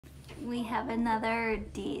We have another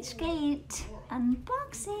DHgate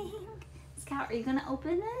unboxing. Scout, are you gonna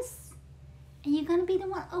open this? Are you gonna be the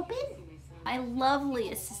one open? My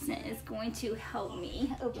lovely assistant is going to help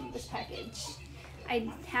me open this package.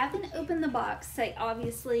 I haven't opened the box. I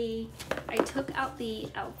took out the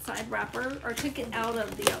outside wrapper, or took it out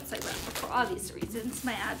of the outside wrapper for obvious reasons,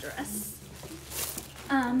 my address.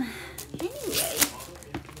 Anyway,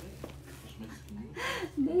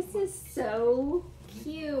 this is so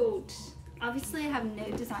cute. Obviously I have no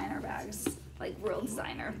designer bags, like real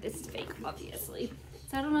designer. This is fake, obviously.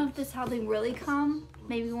 So I don't know if this is how they really come.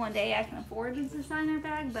 Maybe one day I can afford a designer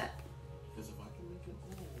bag, but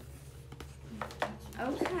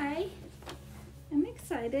okay. I'm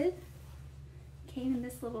excited. Came in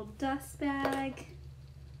this little dust bag.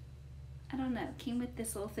 I don't know, came with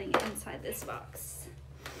this little thing inside this box.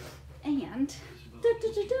 And,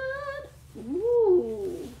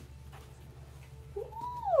 ooh.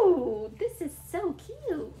 Ooh, this is so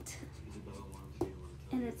cute.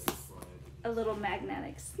 And it's a little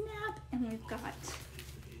magnetic snap, and we've got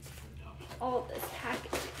all this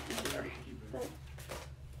packaging in here. But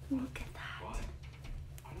look at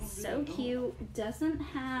that. So cute. It doesn't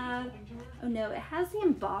have, oh no, it has the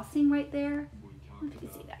embossing right there. I don't know if you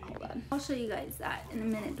can see that. Hold on. I'll show you guys that in a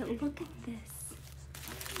minute, but look at this.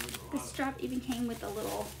 The strap even came with a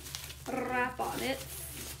little wrap on it.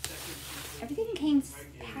 Everything came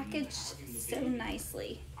packaged so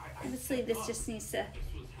nicely. Obviously this just needs to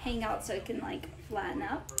hang out so it can like flatten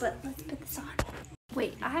up, but let's put this on.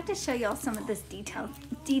 Wait, I have to show y'all some of this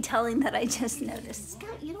detailing that I just noticed.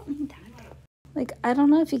 Scout, you don't need that. Like, I don't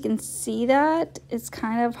know if you can see that. It's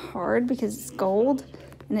kind of hard because it's gold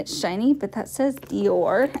and it's shiny, but that says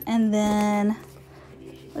Dior. And then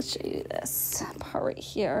let's show you this part right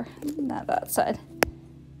here, not that side.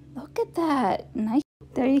 Look at that, nice.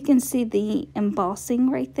 There you can see the embossing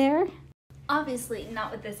right there. Obviously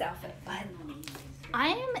not with this outfit, but I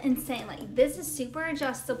am insane. Like, this is super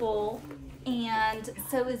adjustable, and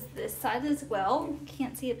so is this side as well.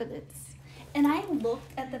 Can't see it, but it's, and I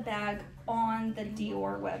looked at the bag on the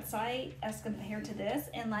Dior website as compared to this,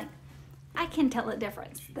 and like, I can tell a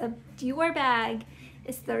difference. The Dior bag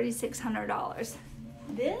is $3,600.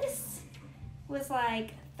 This was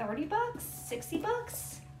like 30 bucks, 60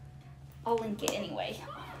 bucks. I'll link it anyway.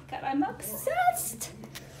 Oh God, I'm obsessed.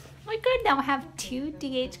 My God, now I have 2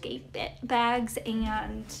 DHgate bags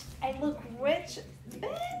and I look rich,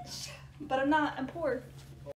 bitch. But I'm not, I'm poor.